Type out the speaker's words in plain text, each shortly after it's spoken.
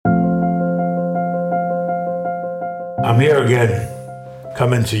I'm here again,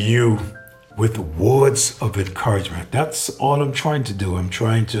 coming to you with words of encouragement. That's all I'm trying to do. I'm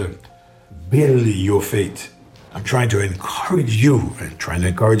trying to build your faith. I'm trying to encourage you and trying to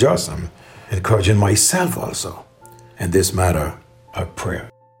encourage us. I'm encouraging myself also in this matter of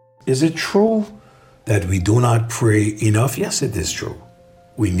prayer. Is it true that we do not pray enough? Yes, it is true.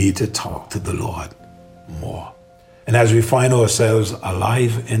 We need to talk to the Lord more. And as we find ourselves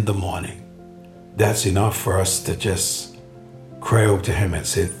alive in the morning, that's enough for us to just cry out to Him and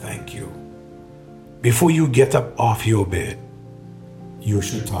say thank you. Before you get up off your bed, you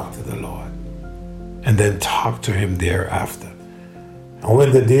should talk to the Lord and then talk to Him thereafter. And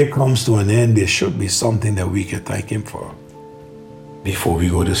when the day comes to an end, there should be something that we can thank Him for before we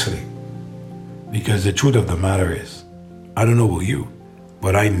go to sleep. Because the truth of the matter is, I don't know about you,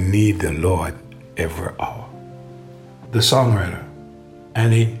 but I need the Lord every hour. The songwriter,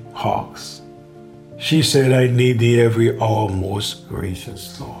 Annie Hawks, she said, I need thee every hour, most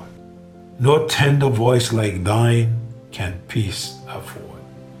gracious Lord. No tender voice like thine can peace afford.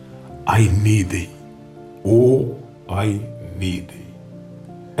 I need thee. Oh, I need thee.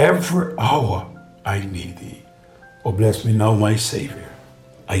 Every hour I need thee. Oh, bless me now, my Savior.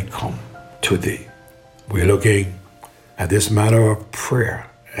 I come to thee. We're looking at this matter of prayer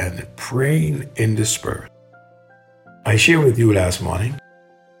and praying in the Spirit. I shared with you last morning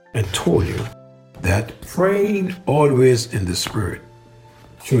and told you that praying always in the Spirit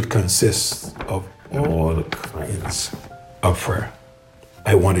should consist of all kinds of prayer.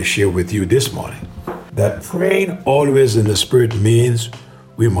 I want to share with you this morning that praying always in the Spirit means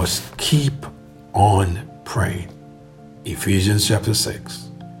we must keep on praying. Ephesians chapter 6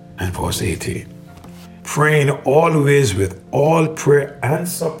 and verse 18. Praying always with all prayer and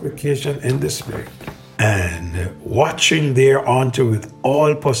supplication in the Spirit, and watching thereunto with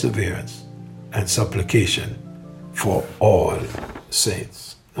all perseverance and supplication for all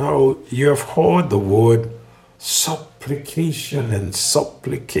saints. Now, you have heard the word supplication and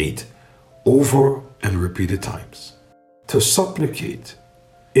supplicate over and repeated times. To supplicate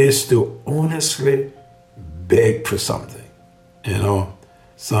is to honestly beg for something. You know,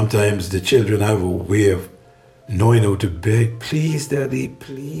 sometimes the children have a way of knowing how to beg, please, Daddy,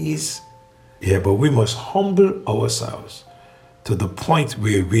 please. Yeah, but we must humble ourselves to the point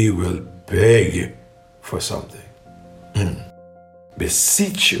where we will beg for something.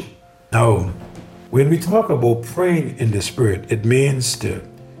 Beseech you. Now, when we talk about praying in the Spirit, it means to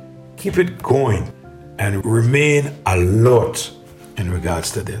keep it going and remain alert in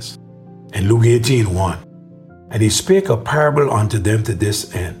regards to this. In Luke 18:1, and he spake a parable unto them to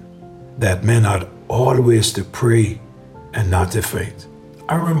this end, that men ought always to pray and not to faint.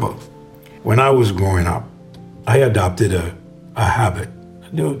 I remember when I was growing up, I adopted a habit.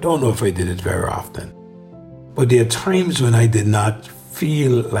 I don't know if I did it very often, but there are times when I did not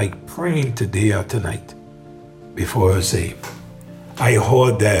feel like praying today or tonight before I was saved. I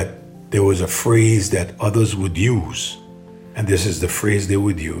heard that there was a phrase that others would use, and this is the phrase they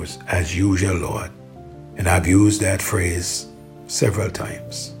would use, as usual, Lord. And I've used that phrase several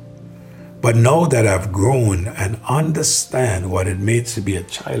times. But now that I've grown and understand what it means to be a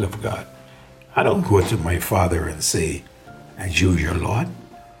child of God, I don't go to my Father and say, as usual, Lord.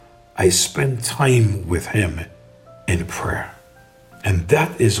 I spend time with Him in prayer. And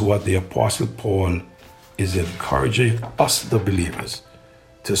that is what the Apostle Paul is encouraging us, the believers,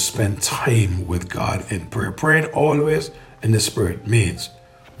 to spend time with God in prayer. Praying always in the Spirit means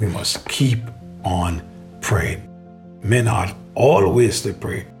we must keep on praying. Men ought always to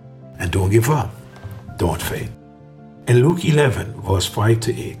pray, and don't give up. Don't faint. In Luke 11, verse 5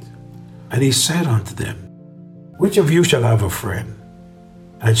 to 8, and he said unto them, which of you shall have a friend,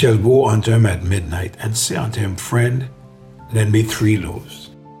 and shall go unto him at midnight, and say unto him, Friend, lend me 3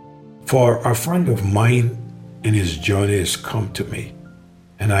 loaves. For a friend of mine in his journey is come to me,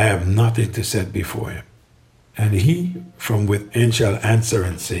 and I have nothing to set before him. And he from within shall answer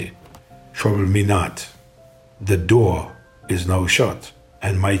and say, Trouble me not. The door is now shut,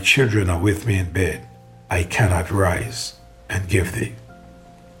 and my children are with me in bed. I cannot rise and give thee.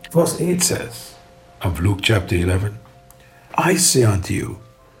 Verse 8 says of Luke chapter 11, I say unto you,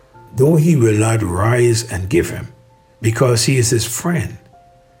 though he will not rise and give him, because he is his friend,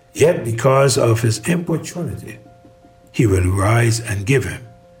 yet because of his importunity, he will rise and give him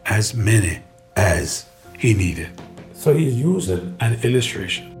as many as he needed. So he's using an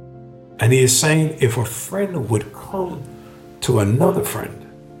illustration. And he is saying if a friend would come to another friend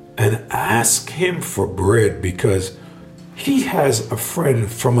and ask him for bread because he has a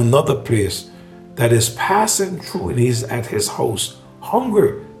friend from another place that is passing through and he's at his house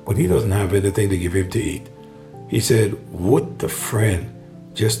hungry, but he doesn't have anything to give him to eat. He said, would the friend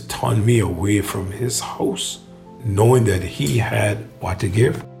just turn me away from his house, knowing that he had what to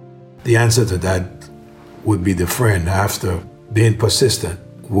give? The answer to that would be the friend, after being persistent,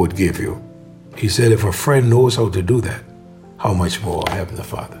 would give you. He said, if a friend knows how to do that, how much more Heavenly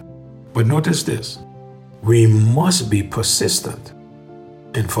Father? But notice this, we must be persistent.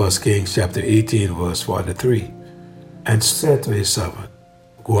 In 1 Kings chapter 18, verse 43, and said to his servant,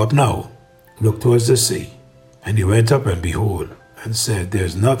 go up now, look towards the sea. And he went up, and behold, and said,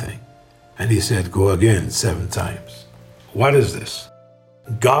 there's nothing. And he said, go again 7 times. What is this?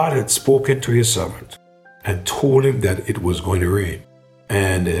 God had spoken to his servant and told him that it was going to rain.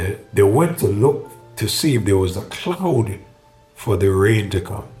 And they went to look to see if there was a cloud for the rain to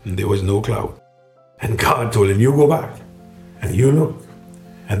come. And there was no cloud. And God told him, you go back and you look.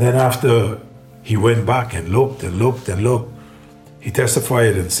 And then after he went back and looked and looked and looked, he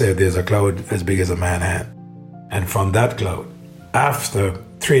testified and said, there's a cloud as big as a man's hand. And from that cloud, after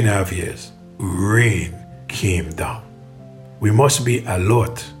 3.5 years, rain came down. We must be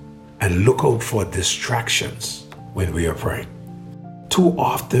alert and look out for distractions when we are praying. Too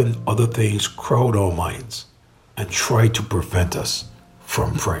often, other things crowd our minds and try to prevent us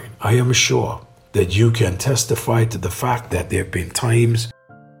from praying. I am sure that you can testify to the fact that there have been times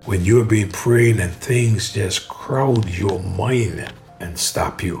when you've been praying and things just crowd your mind and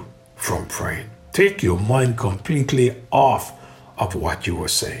stop you from praying. Take your mind completely off of what you were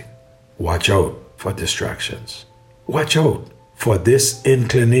saying. Watch out for distractions. Watch out for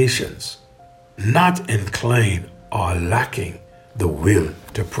disinclinations. Not inclined or lacking the will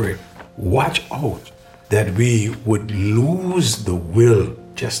to pray. Watch out that we would lose the will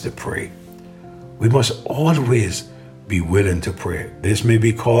just to pray. We must always be willing to pray. This may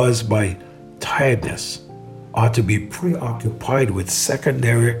be caused by tiredness or to be preoccupied with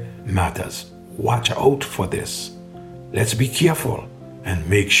secondary matters. Watch out for this. Let's be careful and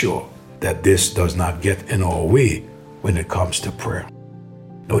make sure that this does not get in our way when it comes to prayer.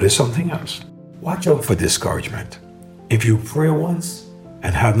 Notice something else. Watch out for discouragement. If you pray once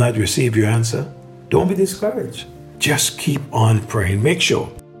and have not received your answer, don't be discouraged. Just keep on praying. Make sure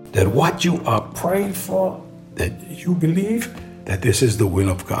that what you are praying for, that you believe that this is the will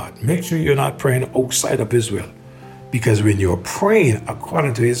of God. Make sure you're not praying outside of His will. Because when you're praying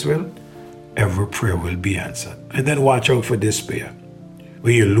according to His will, every prayer will be answered. And then watch out for despair,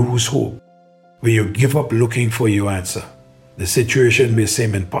 where you lose hope, where you give up looking for your answer. The situation may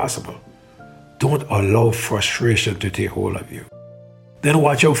seem impossible. Don't allow frustration to take hold of you. Then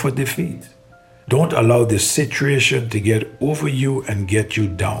watch out for defeat. Don't allow the situation to get over you and get you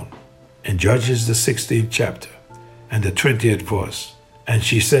down. In Judges the 16th chapter and the 20th verse, and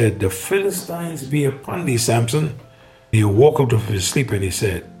she said, the Philistines be upon thee, Samson. He woke out of his sleep and he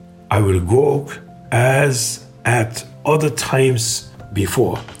said, I will go as at other times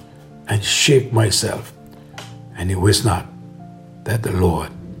before and shake myself. And he wist not that the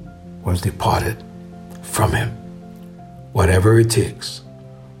Lord was departed from him. Whatever it takes,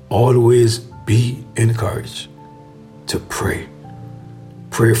 always be encouraged to pray.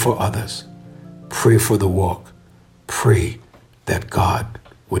 Pray for others. Pray for the walk. Pray that God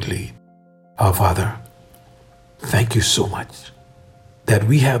would lead. Our Father, thank you so much that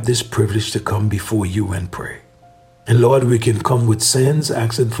we have this privilege to come before you and pray. And Lord, we can come with sins,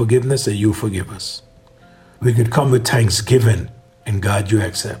 asking forgiveness, and you forgive us. We can come with thanksgiving, and God, you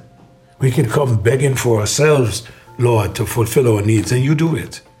accept. We can come begging for ourselves, Lord, to fulfill our needs, and you do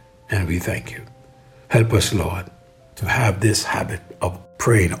it. And we thank you. Help us, Lord, to have this habit of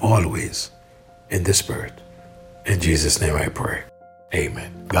praying always in the Spirit. In Jesus' name I pray.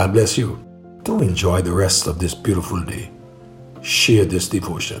 Amen. God bless you. Do enjoy the rest of this beautiful day. Share this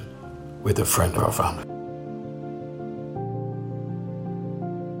devotion with a friend or a family.